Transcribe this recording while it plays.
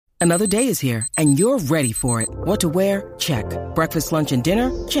Another day is here, and you're ready for it. What to wear? Check. Breakfast, lunch, and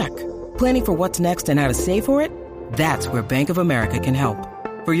dinner? Check. Planning for what's next and how to save for it? That's where Bank of America can help.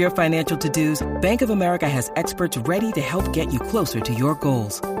 For your financial to-dos, Bank of America has experts ready to help get you closer to your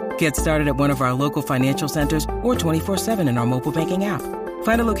goals. Get started at one of our local financial centers or 24/7 in our mobile banking app.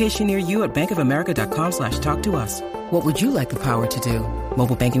 Find a location near you at bankofamerica.com/talktous. What would you like the power to do?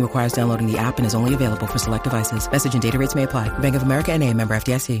 Mobile banking requires downloading the app and is only available for select devices. Message and data rates may apply. Bank of America N.A., member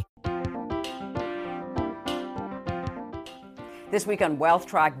FDIC. This week on Wealth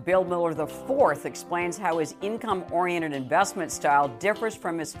Track, Bill Miller IV explains how his income-oriented investment style differs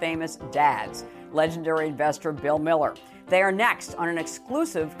from his famous dad's, legendary investor Bill Miller. They are next on an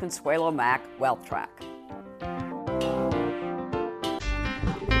exclusive Consuelo Mack Wealth Track.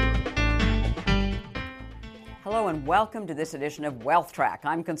 Hello and welcome to this edition of Wealth Track.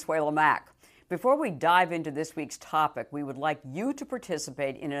 I'm Consuelo Mack. Before we dive into this week's topic, we would like you to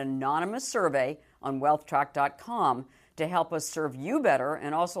participate in an anonymous survey on wealthtrack.com to help us serve you better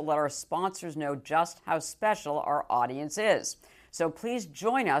and also let our sponsors know just how special our audience is. So please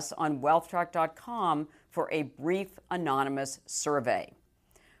join us on wealthtrack.com for a brief anonymous survey.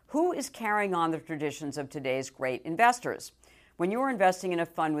 Who is carrying on the traditions of today's great investors? When you're investing in a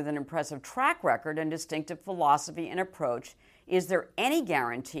fund with an impressive track record and distinctive philosophy and approach, is there any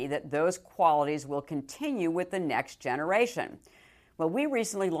guarantee that those qualities will continue with the next generation? Well, we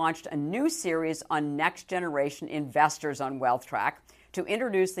recently launched a new series on next-generation investors on Wealth Track to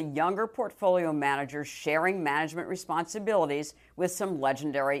introduce the younger portfolio managers sharing management responsibilities with some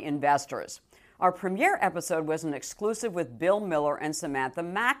legendary investors. Our premiere episode was an exclusive with Bill Miller and Samantha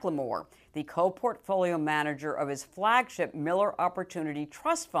McLemore, the co-portfolio manager of his flagship Miller Opportunity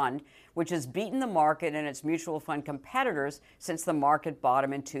Trust Fund, which has beaten the market and its mutual fund competitors since the market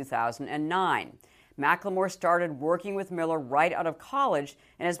bottom in 2009. McLemore started working with Miller right out of college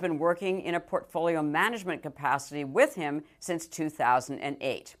and has been working in a portfolio management capacity with him since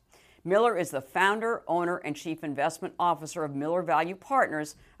 2008. Miller is the founder, owner, and chief investment officer of Miller Value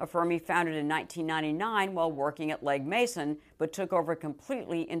Partners, a firm he founded in 1999 while working at Legg Mason, but took over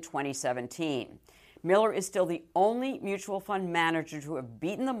completely in 2017. Miller is still the only mutual fund manager to have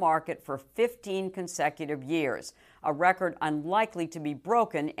beaten the market for 15 consecutive years, a record unlikely to be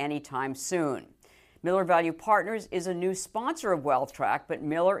broken anytime soon. Miller Value Partners is a new sponsor of Wealth Track, but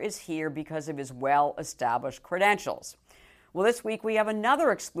Miller is here because of his well-established credentials. Well, this week we have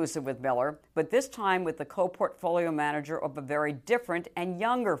another exclusive with Miller, but this time with the co-portfolio manager of a very different and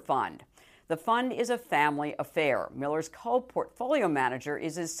younger fund. The fund is a family affair. Miller's co-portfolio manager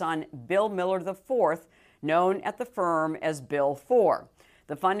is his son, Bill Miller IV, known at the firm as Bill IV.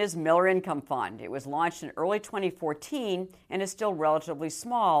 The fund is Miller Income Fund. It was launched in early 2014 and is still relatively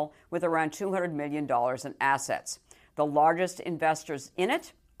small with around $200 million in assets. The largest investors in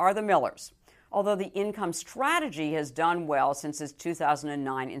it are the Millers. Although the income strategy has done well since its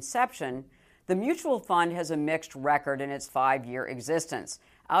 2009 inception, the mutual fund has a mixed record in its 5-year existence,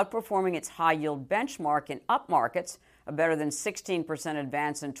 outperforming its high-yield benchmark in up markets, a better than 16%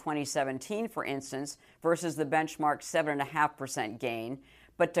 advance in 2017, for instance, versus the benchmark 7.5% gain,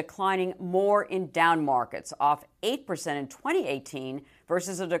 but declining more in down markets, off 8% in 2018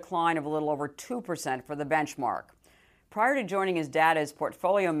 versus a decline of a little over 2% for the benchmark. Prior to joining his dad as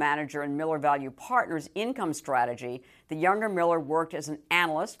portfolio manager in Miller Value Partners' income strategy, the younger Miller worked as an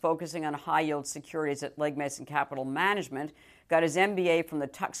analyst focusing on high-yield securities at Legg Mason Capital Management, got his MBA from the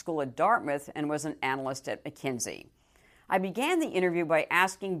Tuck School at Dartmouth, and was an analyst at McKinsey. I began the interview by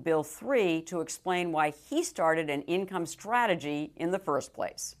asking Bill III to explain why he started an income strategy in the first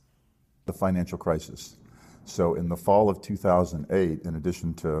place. The financial crisis. So in the fall of 2008, in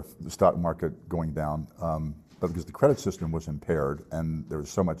addition to the stock market going down, but because the credit system was impaired and there was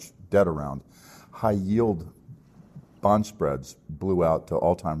so much debt around, high-yield bond spreads blew out to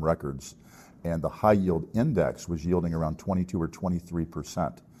all-time records, and the high-yield index was yielding around 22 or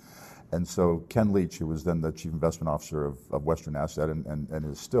 23%. And so Ken Leach, who was then the chief investment officer of Western Asset and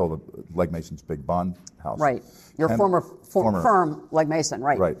is still the Legg Mason's big bond house. Right. Your former firm, Legg Mason,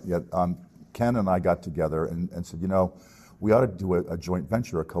 right. Right. Yeah. Ken and I got together and said, we ought to do a joint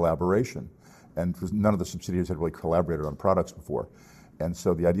venture, a collaboration. And because none of the subsidiaries had really collaborated on products before. And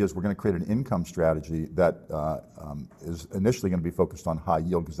so the idea is we're going to create an income strategy that is initially going to be focused on high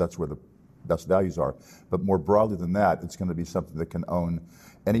yield because that's where the best values are. But more broadly than that, it's going to be something that can own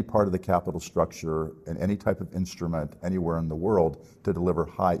any part of the capital structure and any type of instrument anywhere in the world to deliver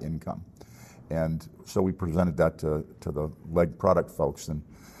high income. And so we presented that to the Legg product folks, and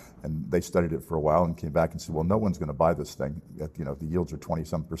they studied it for a while and came back and said, well, no one's going to buy this thing. The yields are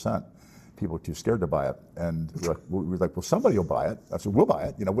 20-some%. people were too scared to buy it. And we were like, well, somebody will buy it. I said, we'll buy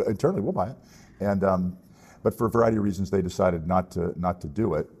it. Internally, we'll buy it. And but for a variety of reasons, they decided not to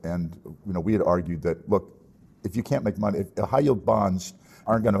do it. And we had argued that, look, if you can't make money, if high yield bonds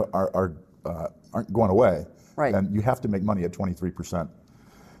aren't going away, right, then you have to make money at 23%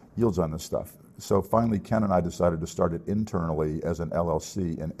 yields on this stuff. So finally, Ken and I decided to start it internally as an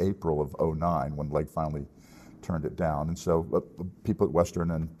LLC in April of 2009 when Legg finally turned it down. And so people at Western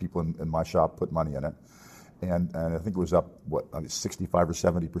and people in my shop put money in it. And I think it was up 65 or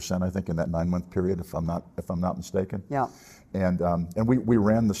 70%, I think, in that 9-month period, if I'm not mistaken. Yeah. And we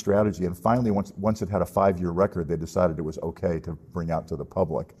ran the strategy, and finally, once it had a 5-year record, they decided it was okay to bring out to the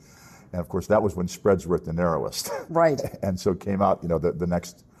public. And of course, that was when spreads were at the narrowest. Right. And so it came out, the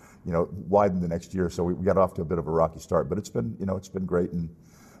next, widened the next year. So we got off to a bit of a rocky start, but it's been great, and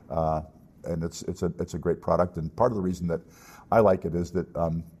it's a great product. And part of the reason that I like it is that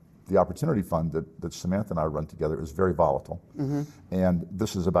the Opportunity Fund that Samantha and I run together is very volatile. Mm-hmm. And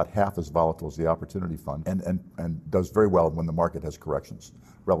this is about half as volatile as the Opportunity Fund and does very well when the market has corrections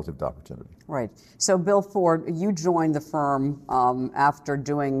relative to opportunity. Right. So Bill Ford, you joined the firm after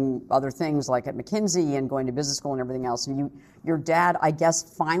doing other things like at McKinsey and going to business school and everything else. And your dad, I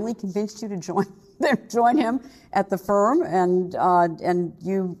guess, finally convinced you to join him at the firm, and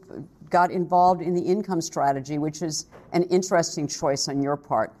you got involved in the income strategy, which is an interesting choice on your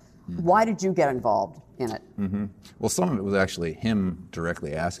part. Mm-hmm. Why did you get involved in it? Mm-hmm. Well, some of it was actually him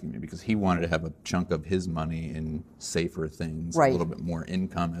directly asking me because he wanted to have a chunk of his money in safer things, right, a little bit more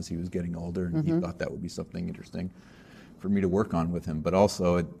income as he was getting older, and mm-hmm, he thought that would be something interesting for me to work on with him. But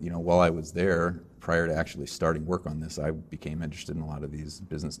also, while I was there, prior to actually starting work on this, I became interested in a lot of these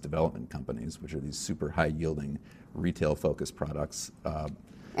business development companies, which are these super high-yielding, retail-focused products.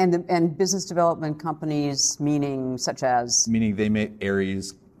 And business development companies, meaning such as? Meaning they make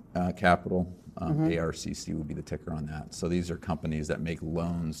Ares Capital, mm-hmm, ARCC would be the ticker on that. So these are companies that make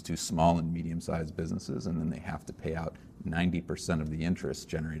loans to small and medium-sized businesses, and then they have to pay out 90% of the interest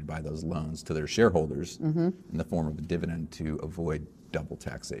generated by those loans to their shareholders, mm-hmm, in the form of a dividend to avoid double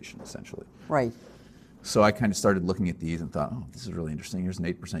taxation, essentially. Right. So I kind of started looking at these and thought, oh, this is really interesting. Here's an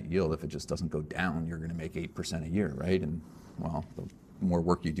 8% yield. If it just doesn't go down, you're going to make 8% a year, right? And, well, the more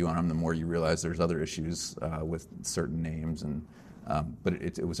work you do on them, the more you realize there's other issues with certain names, but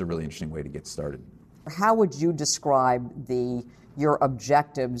it was a really interesting way to get started. How would you describe your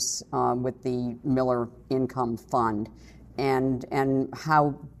objectives with the Miller Income Fund, and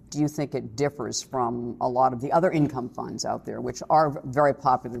how do you think it differs from a lot of the other income funds out there, which are very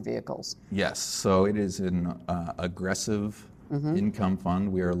popular vehicles? Yes, so it is an aggressive, mm-hmm, income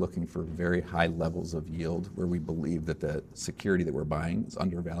fund. We are looking for very high levels of yield where we believe that the security that we're buying is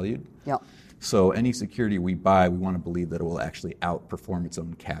undervalued. Yep. So any security we buy, we want to believe that it will actually outperform its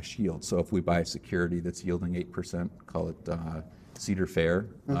own cash yield. So if we buy a security that's yielding 8%, call it Cedar Fair,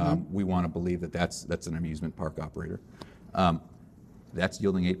 mm-hmm, we want to believe that that's an amusement park operator. That's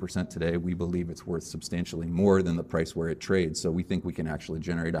yielding 8% today. We believe it's worth substantially more than the price where it trades. So we think we can actually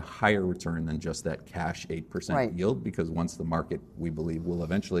generate a higher return than just that cash 8% right, yield, because once the market, we believe, will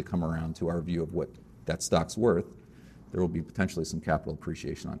eventually come around to our view of what that stock's worth, there will be potentially some capital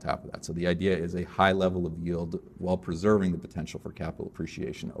appreciation on top of that. So the idea is a high level of yield while preserving the potential for capital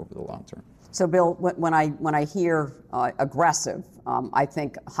appreciation over the long term. So Bill, when I hear aggressive, I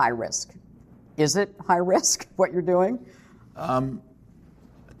think high risk. Is it high risk what you're doing?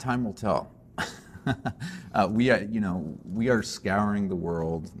 Time will tell. We are scouring the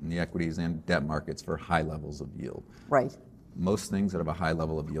world in the equities and debt markets for high levels of yield. Right. Most things that have a high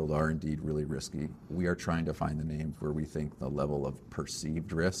level of yield are indeed really risky. We are trying to find the names where we think the level of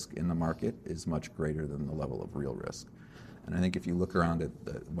perceived risk in the market is much greater than the level of real risk. And I think if you look around at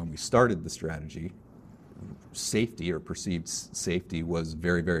when we started the strategy, safety or perceived safety was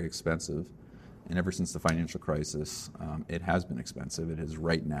very, very expensive. And ever since the financial crisis, it has been expensive. It is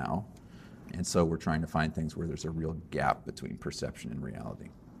right now. And so we're trying to find things where there's a real gap between perception and reality.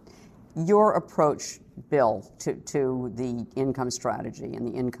 Your approach, Bill, to the income strategy and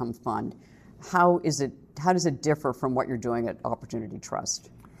the income fund, how does it differ from what you're doing at Opportunity Trust?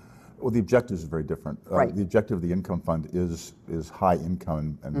 Well, the objective is very different. Right. The objective of the income fund is high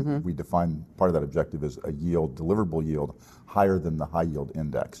income, and mm-hmm, we define part of that objective as a yield, deliverable yield, higher than the high yield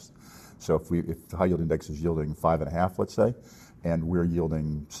index. So if the high yield index is yielding 5.5, let's say, and we're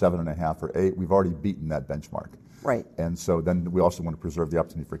yielding 7.5 or 8, we've already beaten that benchmark. Right. And so then we also want to preserve the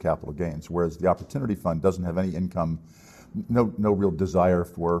opportunity for capital gains, whereas the Opportunity Fund doesn't have any income, no real desire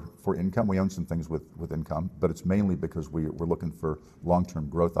for income. We own some things with income, but it's mainly because we're looking for long-term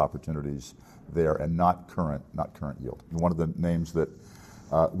growth opportunities there and not current yield. And one of the names that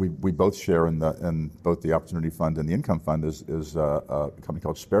We both share in both the Opportunity Fund and the Income Fund is a company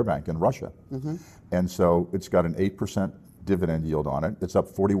called Sberbank in Russia. And so it's got an 8% dividend yield on it. It's up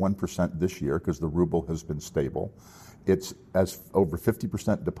 41% this year because the ruble has been stable. It's over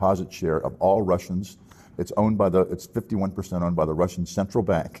 50% deposit share of all Russians. It's 51% owned by the Russian Central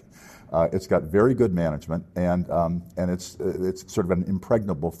Bank. It's got very good management, and it's sort of an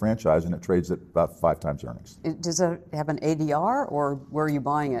impregnable franchise, and it trades at about 5 times earnings. Does it have an ADR, or where are you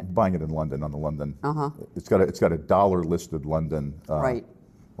buying it? Buying it in London on the London. It's got a dollar listed London. Right.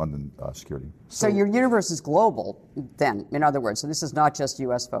 London security. So your universe is global, then, in other words. So this is not just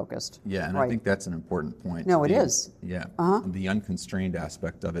U.S. focused. Yeah, and I think that's an important point. No, it is. Yeah, the unconstrained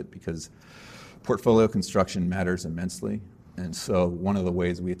aspect of it, because portfolio construction matters immensely. And so one of the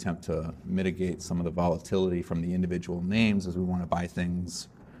ways we attempt to mitigate some of the volatility from the individual names is we want to buy things.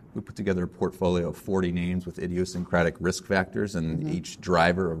 We put together a portfolio of 40 names with idiosyncratic risk factors, and each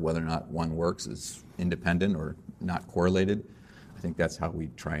driver of whether or not one works is independent or not correlated. I think that's how we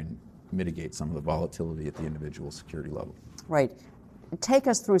try and mitigate some of the volatility at the individual security level. Right. Take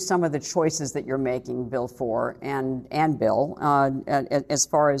us through some of the choices that you're making, Bill 4 and Bill, as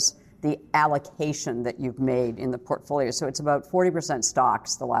far as the allocation that you've made in the portfolio. So it's about 40%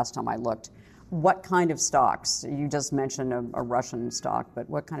 stocks the last time I looked. What kind of stocks? You just mentioned a Russian stock, but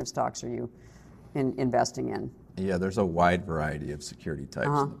what kind of stocks are you investing in? Yeah, there's a wide variety of security types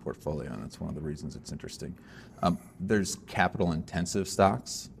in the portfolio, and that's one of the reasons it's interesting. There's capital-intensive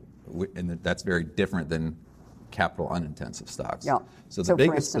stocks, and that's very different than capital-unintensive stocks. Yeah. So the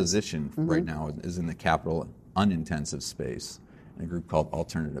biggest position right now is in the capital-unintensive space, in a group called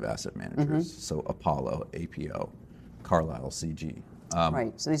Alternative Asset Managers. So Apollo, APO, Carlyle, CG.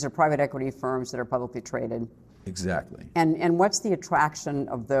 Right. So these are private equity firms that are publicly traded. Exactly. And what's the attraction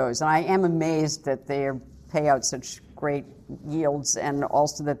of those? And I am amazed that they pay out such great yields, and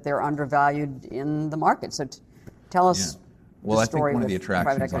also that they're undervalued in the market. So tell us. Well, I think one of the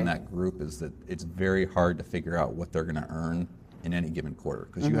attractions on that group is that it's very hard to figure out what they're going to earn in any given quarter,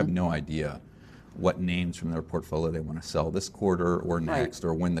 because you have no idea what names from their portfolio they want to sell this quarter or next,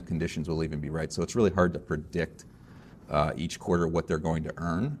 or when the conditions will even be right. So it's really hard to predict each quarter what they're going to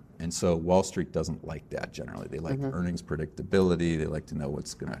earn. And so Wall Street doesn't like that generally. They like earnings predictability. They like to know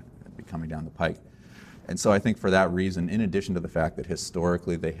what's going to be coming down the pike. And so I think for that reason, in addition to the fact that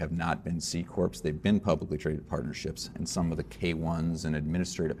historically they have not been C Corps, they've been publicly traded partnerships, and some of the K1s and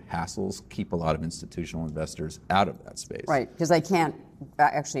administrative hassles keep a lot of institutional investors out of that space. Right, because they can't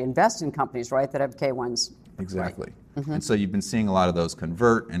actually invest in companies, right, that have K1s. Exactly. Right. And so you've been seeing a lot of those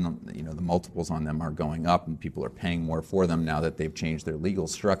convert, and the multiples on them are going up, and people are paying more for them now that they've changed their legal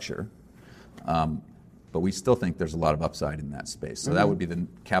structure. But we still think there's a lot of upside in that space. So that would be the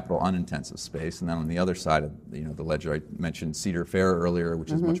capital unintensive space. And then on the other side of the ledger, I mentioned Cedar Fair earlier,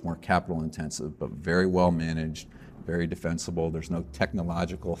 which is much more capital intensive, but very well managed, very defensible. There's no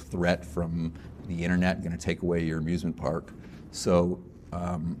technological threat from the internet going to take away your amusement park. So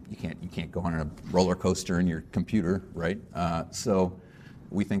you can't go on a roller coaster in your computer, right? So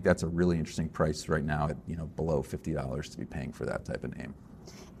we think that's a really interesting price right now at below $50 to be paying for that type of name.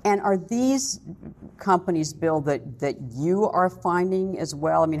 And are these companies, Bill, that you are finding as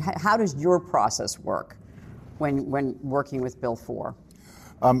well? I mean, how does your process work when working with Bill 4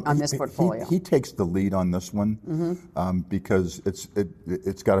 on this portfolio? He takes the lead on this one because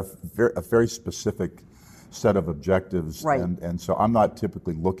it's got a very specific set of objectives, right. and so I'm not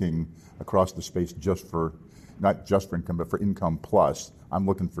typically looking across the space not just for income, but for income plus. I'm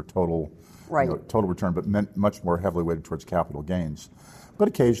looking for total return, but much more heavily weighted towards capital gains. But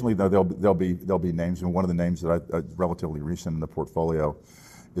occasionally, though, there'll be names, and one of the names that I relatively recent in the portfolio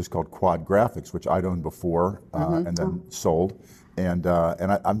is called Quad Graphics, which I'd owned before and then sold. And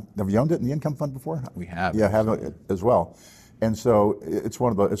have you owned it in the income fund before? We have. Yeah, have it as well. And so it's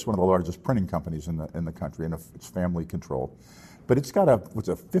one of the largest printing companies in the country, and it's family controlled. But it's got a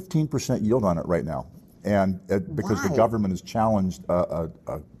 15% yield on it right now, and because the government has challenged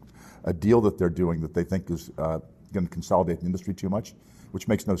a deal that they're doing that they think is going to consolidate the industry too much, which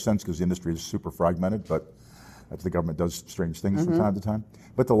makes no sense because the industry is super fragmented, but the government does strange things from time to time.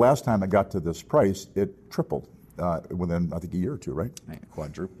 But the last time it got to this price, it tripled within, I think, a year or two, right?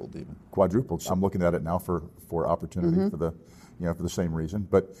 Quadrupled even. Quadrupled. So I'm looking at it now for opportunity for the same reason.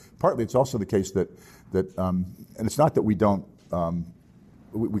 But partly it's also the case that and it's not that we don't.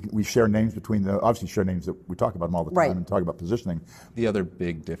 We share names obviously share names that we talk about them all the time and talk about positioning. The other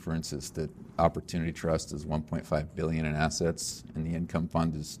big difference is that Opportunity Trust is $1.5 billion in assets, and the Income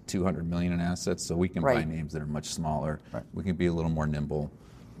Fund is $200 million in assets. So we can buy names that are much smaller. Right. We can be a little more nimble.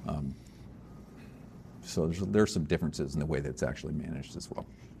 So there's some differences in the way that it's actually managed as well.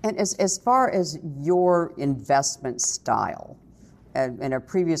 And as far as your investment style, in a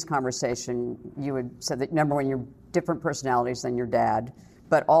previous conversation, you had said that, number one, you're different personalities than your dad,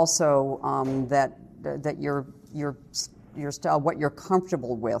 but also that your style, what you're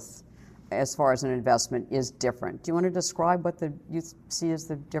comfortable with as far as an investment, is different. Do you want to describe what you see as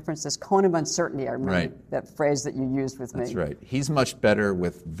the difference? This cone of uncertainty, I remember that phrase that you used with me. That's right. He's much better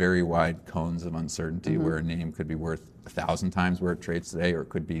with very wide cones of uncertainty, where a name could be worth 1,000 times where it trades today, or it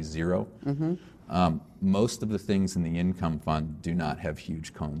could be zero. Most of the things in the income fund do not have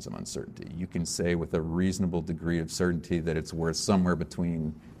huge cones of uncertainty. You can say with a reasonable degree of certainty that it's worth somewhere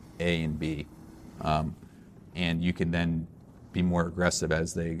between A and B. And you can then be more aggressive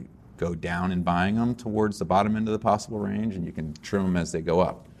as they go down in buying them towards the bottom end of the possible range, and you can trim them as they go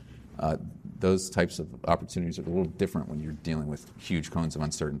up. Those types of opportunities are a little different when you're dealing with huge cones of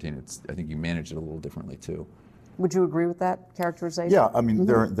uncertainty, and I think you manage it a little differently too. Would you agree with that characterization? Yeah, I mean,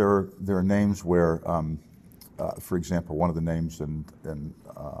 there are names where, for example, one of the names in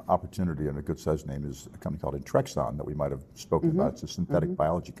Opportunity, and a good size name, is a company called Intrexon that we might have spoken about. It's a synthetic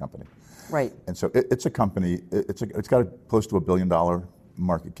biology company. Right. And so it's a company, it's got close to $1 billion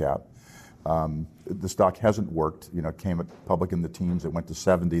market cap. The stock hasn't worked. It came public in the teens. It went to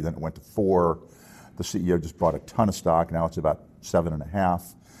 70, then it went to 4. The CEO just bought a ton of stock. Now it's about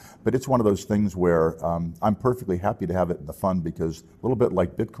 7.5. But it's one of those things where I'm perfectly happy to have it in the fund, because a little bit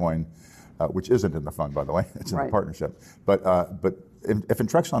like Bitcoin, which isn't in the fund, by the way, it's in a partnership. But if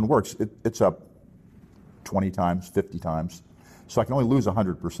Intrexon works, it's up 20 times, 50 times. So I can only lose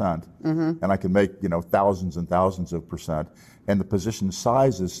 100%, and I can make thousands and thousands of percent. And the position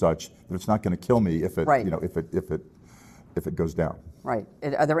size is such that it's not going to kill me if it if it goes down. Right.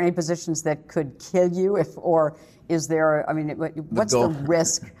 Are there any positions that could kill you, or is there? I mean, what's the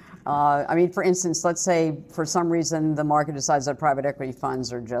risk? I mean, for instance, let's say for some reason the market decides that private equity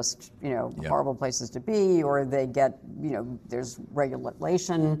funds are just horrible places to be, or they get there's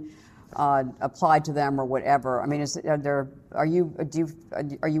regulation applied to them or whatever. I mean, are you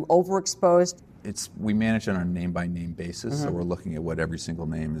overexposed? We manage on a name-by-name basis, so we're looking at what every single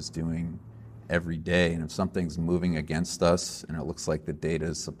name is doing every day, and if something's moving against us and it looks like the data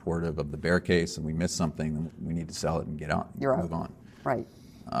is supportive of the bear case and we miss something, then we need to sell it and get out, move on. Right.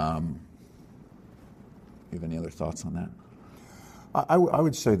 You have any other thoughts on that? I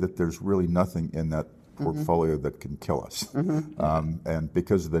would say that there's really nothing in that portfolio that can kill us, and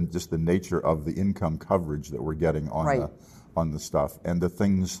because of just the nature of the income coverage that we're getting on the stuff, and the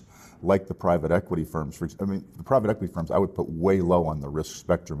things like the private equity firms. The private equity firms I would put way low on the risk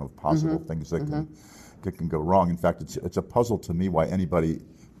spectrum of possible things that can go wrong. In fact, it's a puzzle to me why anybody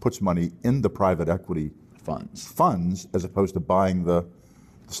puts money in the private equity funds as opposed to buying the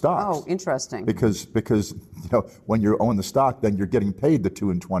stocks. Oh, interesting. Because when you own the stock, then you're getting paid the 2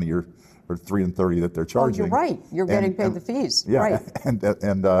 and 20 or 3 and 30 that they're charging. Oh, you're right. You're getting paid the fees. Yeah, right. And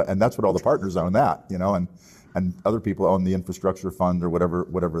that's what all the partners own that, and other people own the infrastructure fund or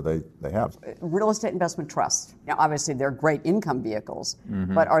whatever they have. Real estate investment trusts. Now, obviously, they're great income vehicles,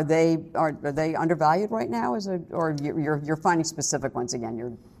 but are they undervalued right now? Or you're finding specific ones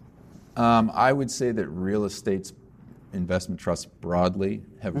again? I would say that real estate's investment trusts broadly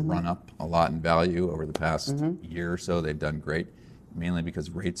have run up a lot in value over the past year or so. They've done great, mainly because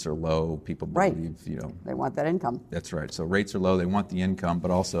rates are low. People believe, they want that income. That's right. So rates are low. They want the income, but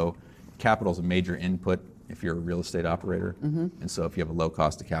also capital is a major input if you're a real estate operator. And so if you have a low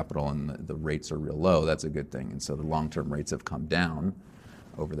cost of capital and the rates are real low, that's a good thing. And so the long-term rates have come down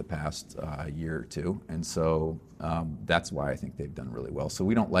over the past year or two. And so that's why I think they've done really well. So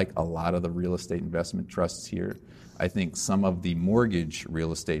we don't like a lot of the real estate investment trusts here. I think some of the mortgage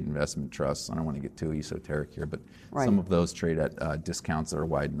real estate investment trusts, I don't want to get too esoteric here, but some of those trade at discounts that are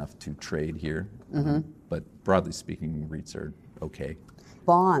wide enough to trade here. But broadly speaking, REITs are okay.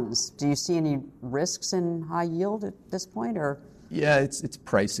 Bonds, do you see any risks in high yield at this point, or? Yeah, it's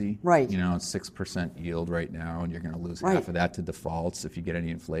pricey. Right. It's 6% yield right now, and you're going to lose half of that to defaults. If you get any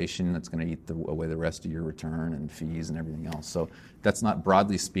inflation, that's going to eat away the rest of your return and fees and everything else. So that's not,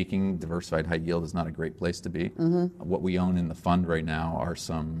 broadly speaking, diversified high yield is not a great place to be. What we own in the fund right now are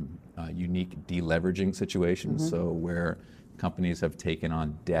some unique deleveraging situations. So where companies have taken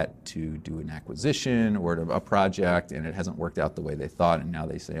on debt to do an acquisition or a project, and it hasn't worked out the way they thought, and now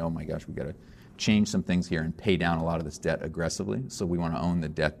they say, oh my gosh, we got to change some things here and pay down a lot of this debt aggressively. So we want to own the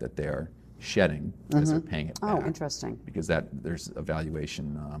debt that they are shedding as they're paying it back. Oh, interesting. Because there's a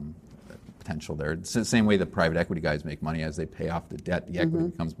valuation potential there. It's the same way that private equity guys make money. As they pay off the debt, the equity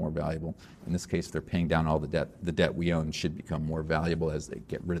becomes more valuable. In this case, they're paying down all the debt. The debt we own should become more valuable as they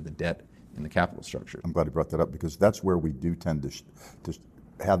get rid of the debt in the capital structure. I'm glad you brought that up because that's where we do tend to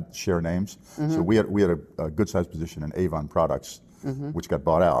have share names. So we had a good-sized position in Avon Products, which got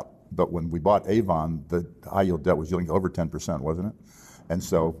bought out. But when we bought Avon, the high-yield debt was yielding over 10%, wasn't it? And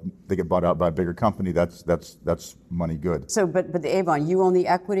so they get bought out by a bigger company. That's money good. So, but the Avon, you own the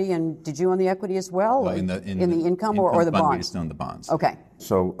equity, and did you own the equity as well? In the income or the fund, bonds? we just own the bonds. Okay.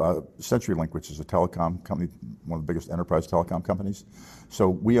 So CenturyLink, which is a telecom company, one of the biggest enterprise telecom companies. So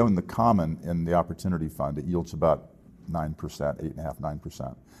we own the common in the Opportunity Fund. It yields about 9%, 8.5%,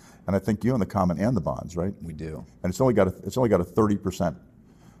 9%. And I think you own the common and the bonds, right? We do. And it's only got a 30%.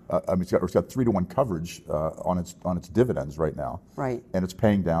 It's got 3-to-1 coverage on its dividends right now. Right. And it's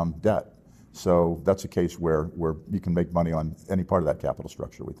paying down debt. So that's a case where you can make money on any part of that capital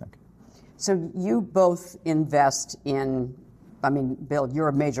structure, we think. So you both invest in, Bill, you're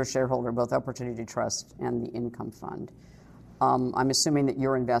a major shareholder in both Opportunity Trust and the Income Fund. I'm assuming that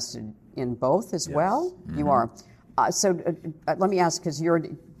you're invested in both as well? You are. So let me ask, because you're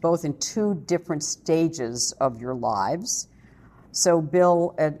both in two different stages of your lives. So,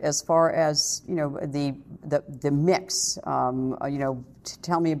 Bill, as far as the mix,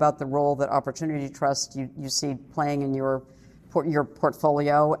 tell me about the role that Opportunity Trust you see playing in your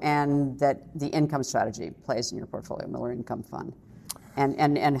portfolio, and that the income strategy plays in your portfolio, Miller Income Fund,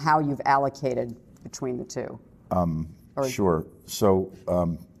 and how you've allocated between the two. Sure. So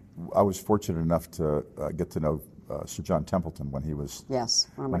I was fortunate enough to get to know Sir John Templeton when he was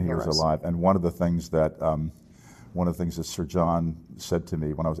one of my heroes. alive, and one of the things that Sir John said to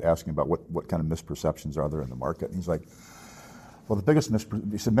me when I was asking about what kind of misperceptions are there in the market, and he's like, well,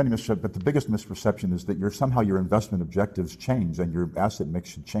 he said many misperceptions, but the biggest misperception is that your investment objectives change and your asset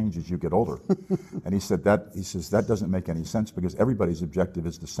mix should change as you get older. And he says that doesn't make any sense because everybody's objective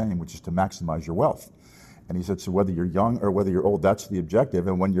is the same, which is to maximize your wealth. And he said, so whether you're young or whether you're old, that's the objective.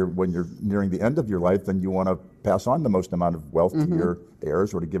 And when you're nearing the end of your life, then you want to pass on the most amount of wealth to your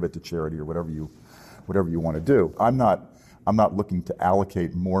heirs or to give it to charity or whatever you want to do. I'm not looking to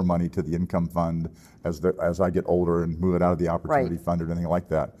allocate more money to the income fund as I get older and move it out of the opportunity fund or anything like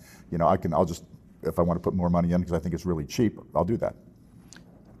that. I'll just, if I want to put more money in because I think it's really cheap, I'll do that.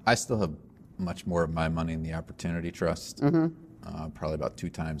 I still have much more of my money in the Opportunity Trust. Probably about 2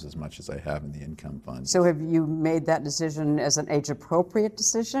 times as much as I have in the income fund. So have you made that decision as an age-appropriate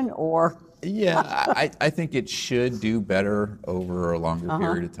decision, or? Yeah, I think it should do better over a longer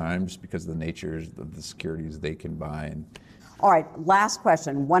period of time just because of the nature of the securities they can buy. All right, last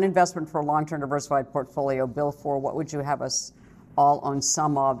question. One investment for a long-term diversified portfolio. Bill, what would you have us all own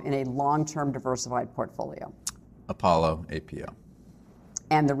some of in a long-term diversified portfolio? Apollo, APO.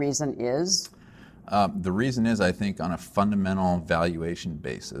 And the reason is? The reason is, I think, on a fundamental valuation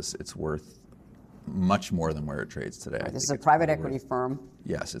basis, it's worth much more than where it trades today. Right, this is a private equity firm.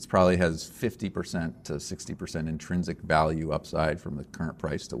 Yes, it probably has 50% to 60% intrinsic value upside from the current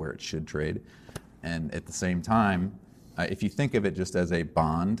price to where it should trade. And at the same time, if you think of it just as a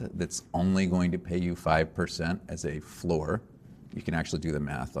bond that's only going to pay you 5% as a floor, you can actually do the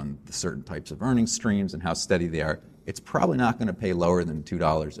math on the certain types of earnings streams and how steady they are. It's probably not going to pay lower than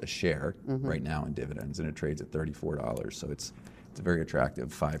 $2 a share right now in dividends, and it trades at $34. So it's a very attractive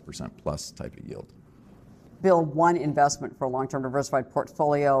 5% plus type of yield. Bill, one investment for a long-term diversified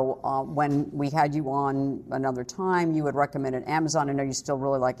portfolio. When we had you on another time, you had recommended Amazon. I know you still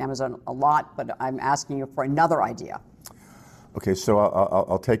really like Amazon a lot, but I'm asking you for another idea. Okay, so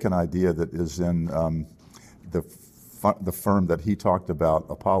I'll take an idea that is in the firm that he talked about,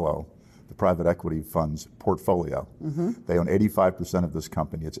 Apollo, the private equity fund's portfolio. They own 85% of this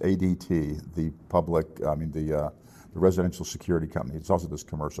company. It's ADT, the residential security company. It's also this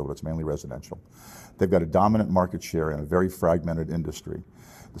commercial, but it's mainly residential. They've got a dominant market share in a very fragmented industry.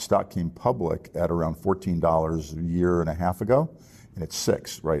 The stock came public at around $14 a year and a half ago, and it's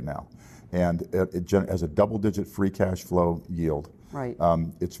 $6 right now. And it has a double-digit free cash flow yield. Right.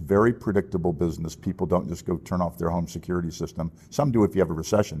 It's very predictable business. People don't just go turn off their home security system. Some do if you have a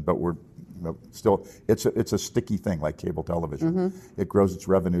recession, but still, it's a sticky thing like cable television. It grows its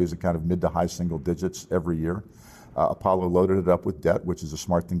revenues at kind of mid to high single digits every year. Apollo loaded it up with debt, which is a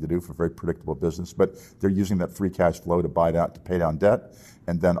smart thing to do for very predictable business. But they're using that free cash flow to pay down debt,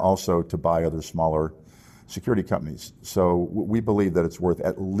 and then also to buy other smaller security companies. So we believe that it's worth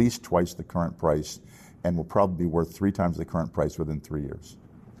at least twice the current price, and will probably be worth 3 times the current price within 3 years.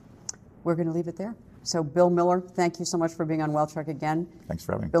 We're going to leave it there. So Bill Miller, thank you so much for being on Wealth Track again. Thanks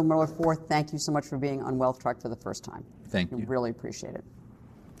for having me. Bill Miller IV, thank you so much for being on Wealth Track for the first time. Thank you. We really appreciate it.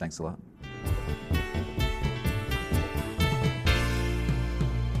 Thanks a lot.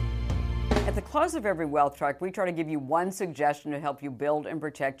 At the close of every Wealth Track, we try to give you one suggestion to help you build and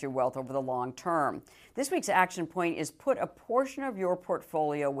protect your wealth over the long term. This week's action point is put a portion of your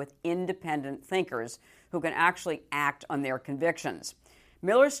portfolio with independent thinkers who can actually act on their convictions.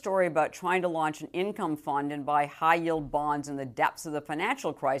 Miller's story about trying to launch an income fund and buy high-yield bonds in the depths of the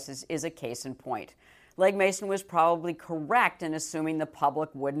financial crisis is a case in point. Legg Mason was probably correct in assuming the public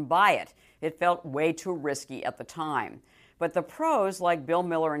wouldn't buy it. It felt way too risky at the time. But the pros, like Bill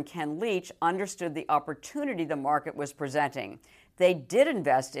Miller and Ken Leach, understood the opportunity the market was presenting. They did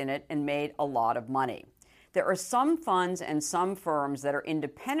invest in it and made a lot of money. There are some funds and some firms that are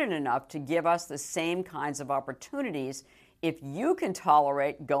independent enough to give us the same kinds of opportunities if you can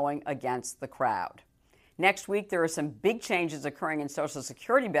tolerate going against the crowd. Next week, there are some big changes occurring in Social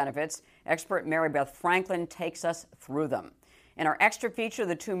Security benefits. Expert Mary Beth Franklin takes us through them. In our extra feature,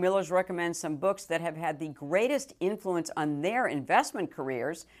 the two Millers recommend some books that have had the greatest influence on their investment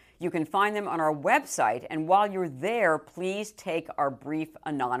careers. You can find them on our website, and while you're there, please take our brief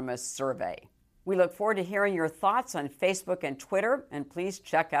anonymous survey. We look forward to hearing your thoughts on Facebook and Twitter, and please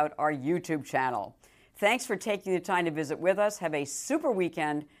check out our YouTube channel. Thanks for taking the time to visit with us. Have a super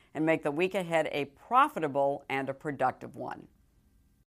weekend, and make the week ahead a profitable and a productive one.